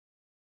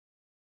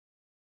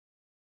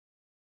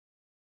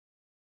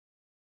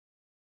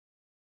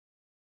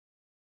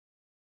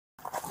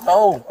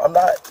No, I'm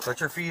not. Put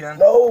your feet in.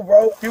 No,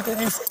 bro. You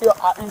see,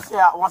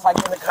 once I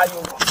get in the car, you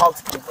will talk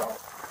to me, bro.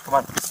 Come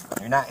on.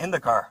 You're not in the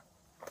car.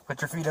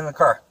 Put your feet in the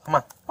car. Come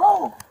on.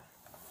 Bro.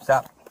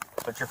 Stop.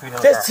 Put your feet in the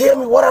car. Just tell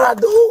me, what did I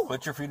do?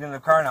 Put your feet in the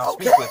car and I'll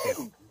speak with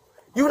you.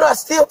 You not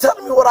still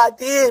telling me what I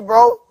did,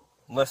 bro.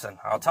 Listen,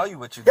 I'll tell you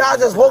what you did. Y'all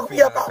just woke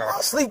me up out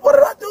my sleep. What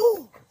did I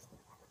do?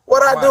 What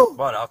did I do?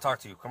 Bud, I'll talk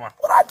to you. Come on.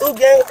 What I do,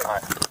 gang? All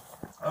right.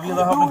 Have you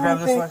help me grab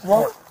this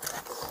one? Bro.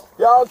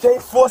 Y'all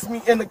can't force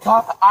me in the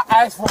car. I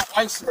asked for a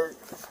white shirt.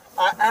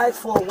 I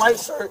asked for a white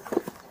shirt.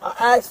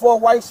 I asked for a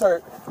white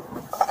shirt.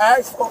 I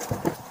asked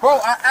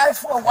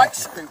for a white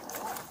shirt.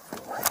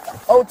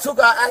 Oh,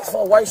 Tuka, I asked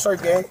for a white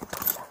shirt, gang.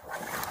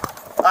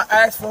 I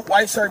asked for a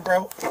white shirt,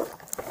 bro.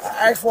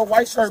 I asked for a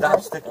white shirt, bro.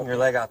 Stop sticking your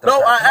leg out there.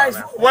 No, I asked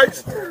for a white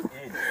shirt.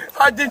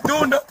 I didn't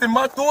do nothing.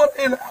 My daughter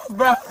in the house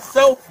by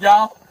herself,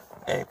 y'all.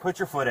 Hey, put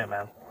your foot in,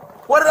 man.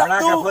 What did I do? We're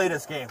not going to play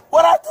this game.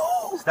 What I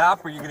do?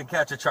 Stop or you're going to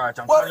catch a charge.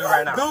 I'm telling you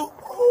right now. Do?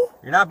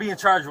 You're not being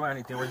charged with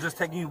anything. We're just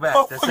taking you back.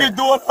 That's it.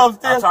 Doing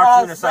upstairs. I'll talk to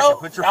you in a second.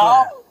 Put your foot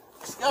in.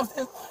 She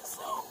upstairs by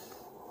herself.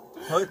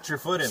 Put your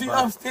foot in, She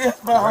bud. upstairs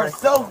by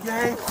herself,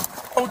 gang.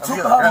 Oh,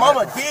 Tuka, her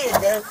mama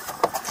dead, gang.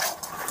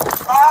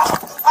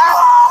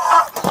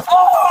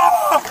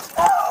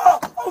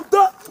 I'm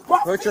done.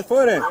 Put your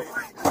foot in.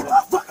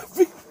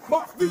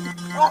 My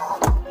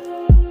feet.